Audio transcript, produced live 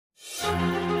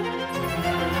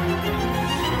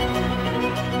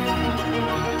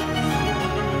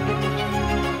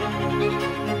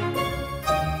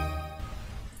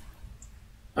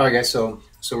All right, guys. So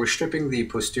we're stripping the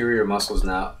posterior muscles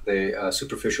now, the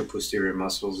superficial posterior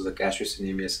muscles, the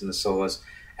gastrocnemius and the soleus,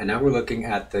 and now we're looking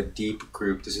at the deep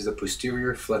group. This is the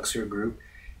posterior flexor group,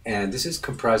 and this is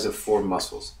comprised of four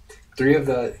muscles. Three of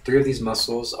these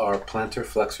muscles are plantar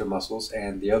flexor muscles,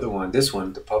 and the other one, this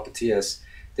one, the popliteus,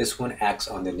 this one acts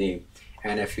on the knee.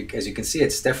 And as you can see,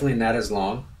 it's definitely not as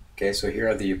long. Okay, so here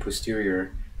are the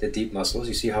posterior, the deep muscles.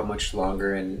 You see how much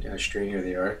longer and strainier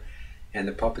they are, and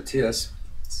the popliteus.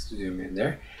 Zoom in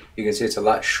there, you can see it's a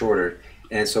lot shorter,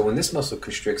 and so when this muscle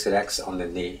constricts, it acts on the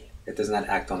knee. It does not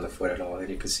act on the foot at all. And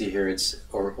you can see here its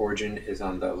origin is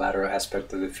on the lateral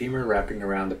aspect of the femur, wrapping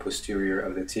around the posterior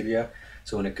of the tibia.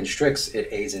 So when it constricts, it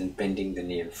aids in bending the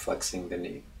knee and flexing the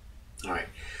knee. All right,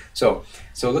 so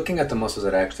looking at the muscles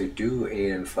that actually do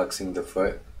aid in flexing the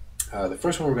foot, the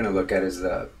first one we're going to look at is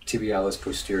the tibialis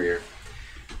posterior.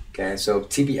 Okay, so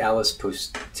tibialis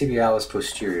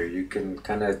posterior, you can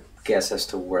kind of guess as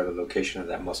to where the location of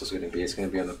that muscle is going to be. It's going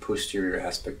to be on the posterior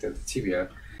aspect of the tibia.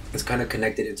 It's kind of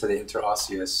connected into the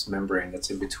interosseous membrane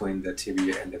that's in between the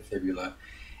tibia and the fibula.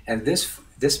 And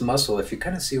this muscle, if you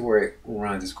kind of see where it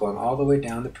runs, it's going all the way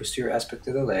down the posterior aspect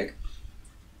of the leg,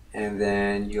 and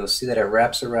then you'll see that it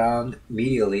wraps around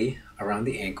medially around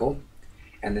the ankle,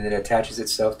 and then it attaches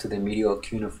itself to the medial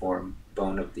cuneiform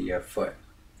bone of the foot.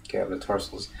 Okay, of the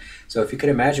tarsals. So if you could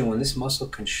imagine, when this muscle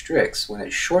constricts, when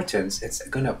it shortens, it's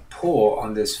going to pull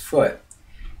on this foot.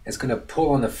 It's going to pull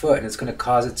on the foot, and it's going to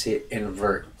cause it to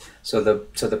invert. So the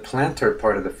plantar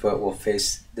part of the foot will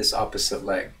face this opposite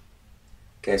leg.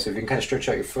 Okay, so if you can kind of stretch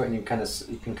out your foot, and you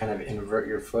can kind of invert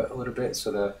your foot a little bit,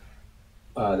 so the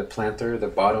plantar, the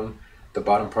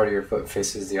bottom part of your foot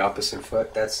faces the opposite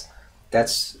foot. That's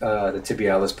the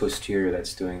tibialis posterior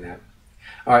that's doing that.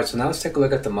 All right, so now let's take a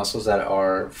look at the muscles that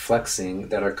are flexing,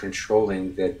 that are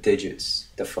controlling the digits,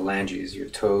 the phalanges, your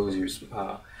toes, your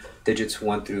digits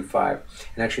 1 through 5.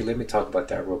 And actually, let me talk about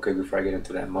that real quick before I get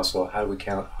into that muscle. How do we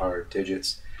count our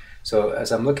digits? So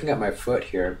as I'm looking at my foot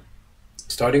here,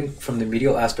 starting from the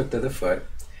medial aspect of the foot,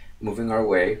 moving our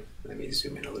way, let me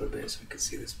zoom in a little bit so we can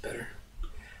see this better.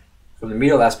 From the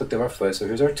medial aspect of our foot, so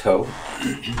here's our toe,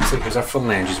 so here's our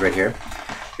phalanges right here.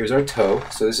 Here's our toe,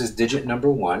 so this is digit number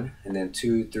 1, and then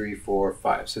 2, 3, 4,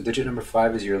 5. So digit number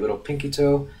 5 is your little pinky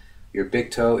toe, your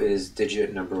big toe is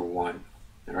digit number 1,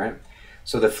 all right?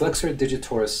 So the flexor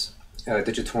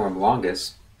digitorum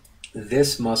longus,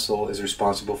 this muscle is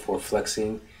responsible for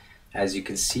flexing, as you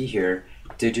can see here,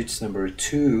 digits number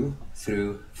 2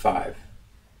 through 5,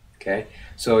 okay?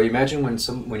 So imagine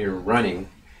when you're running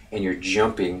and you're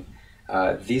jumping,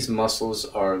 these muscles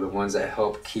are the ones that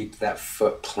help keep that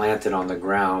foot planted on the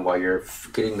ground while you're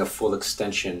getting the full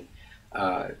extension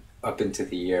up into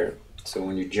the air. So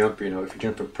when you jump, if you're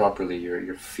jumping properly,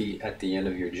 your feet at the end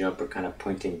of your jump are kind of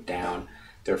pointing down.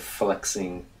 They're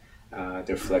flexing a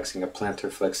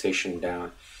plantar flexation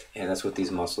down, and that's what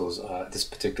these muscles, this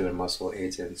particular muscle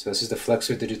aids in. So this is the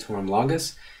flexor digitorum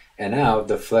longus, and now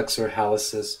the flexor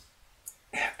hallucis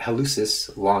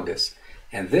longus,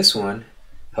 and this one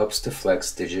helps to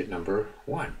flex digit number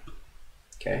 1.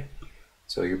 Okay,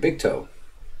 so your big toe.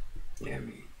 Yeah, let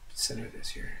me center this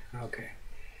here. Okay,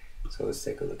 so let's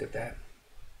take a look at that.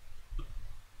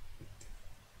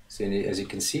 So as you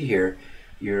can see here,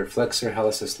 your flexor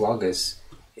hallucis longus,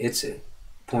 its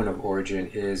point of origin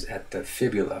is at the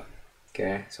fibula.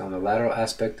 Okay, so on the lateral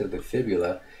aspect of the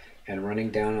fibula, and running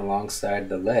down alongside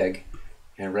the leg,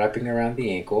 and wrapping around the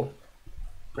ankle.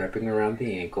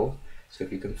 So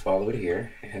if you can follow it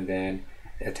here, and then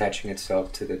attaching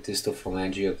itself to the distal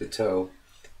phalange of the toe,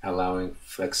 allowing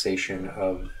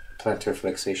plantar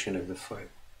flexation of the foot.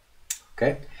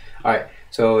 Okay, all right.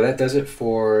 So that does it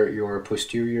for your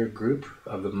posterior group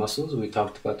of the muscles. We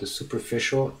talked about the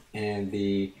superficial and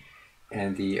the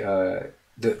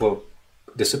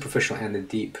superficial and the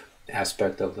deep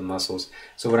aspect of the muscles.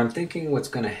 So what I'm thinking, what's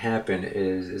going to happen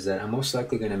is that I'm most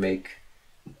likely going to make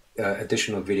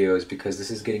additional videos, because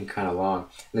this is getting kind of long.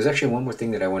 There's actually one more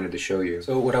thing that I wanted to show you.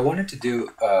 So what I wanted to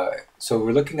do, so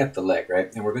we're looking at the leg,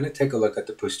 right? And we're going to take a look at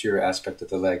the posterior aspect of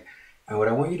the leg. And what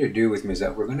I want you to do with me is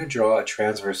that we're going to draw a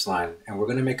transverse line, and we're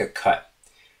going to make a cut.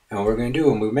 And what we're going to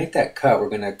do when we make that cut, we're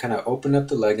going to kind of open up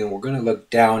the leg, and we're going to look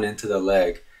down into the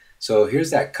leg. So here's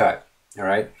that cut, all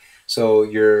right? So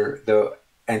the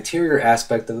anterior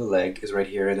aspect of the leg is right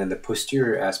here, and then the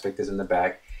posterior aspect is in the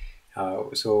back.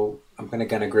 So I'm going to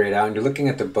kind of grade out, and you're looking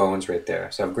at the bones right there.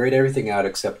 So I've graded everything out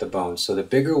except the bones. So the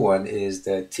bigger one is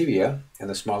the tibia, and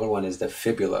the smaller one is the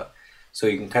fibula. So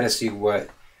you can kind of see what,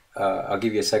 I'll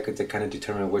give you a second to kind of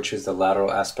determine which is the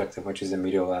lateral aspect and which is the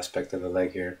medial aspect of the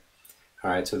leg here.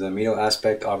 All right, so the medial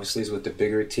aspect obviously is with the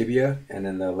bigger tibia, and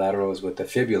then the lateral is with the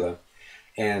fibula.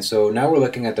 And so now we're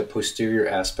looking at the posterior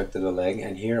aspect of the leg,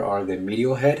 and here are the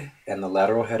medial head and the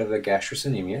lateral head of the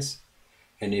gastrocnemius.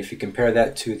 And if you compare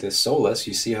that to the soleus,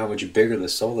 you see how much bigger the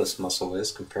soleus muscle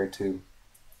is compared to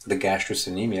the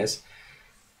gastrocnemius.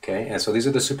 Okay, and so these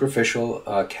are the superficial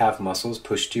calf muscles,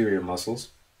 posterior muscles.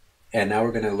 And now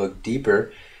we're going to look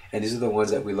deeper, and these are the ones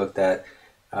that we looked at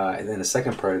in the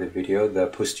second part of the video, the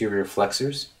posterior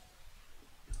flexors.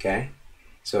 Okay,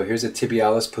 so here's the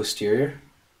tibialis posterior,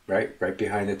 right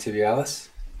behind the tibialis.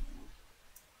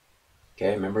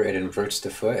 Okay, remember it inverts the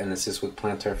foot and assists with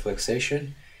plantar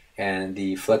flexation. And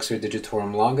the flexor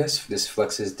digitorum longus, this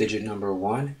flexes digit number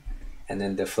 1. And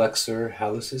then the flexor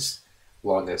hallucis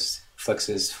longus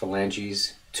flexes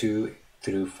phalanges 2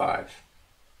 through 5.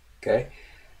 Okay,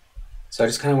 so I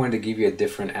just kind of wanted to give you a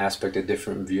different aspect, a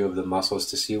different view of the muscles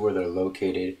to see where they're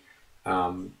located.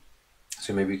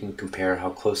 So maybe you can compare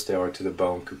how close they are to the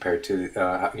bone compared to,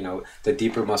 the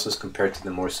deeper muscles compared to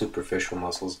the more superficial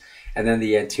muscles. And then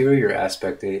the anterior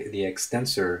aspect, the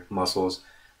extensor muscles,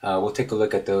 we'll take a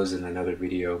look at those in another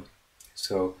video.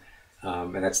 So,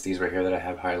 and that's these right here that I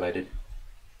have highlighted.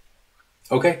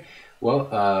 Okay, well,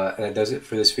 that does it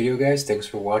for this video, guys. Thanks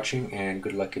for watching, and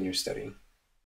good luck in your studying.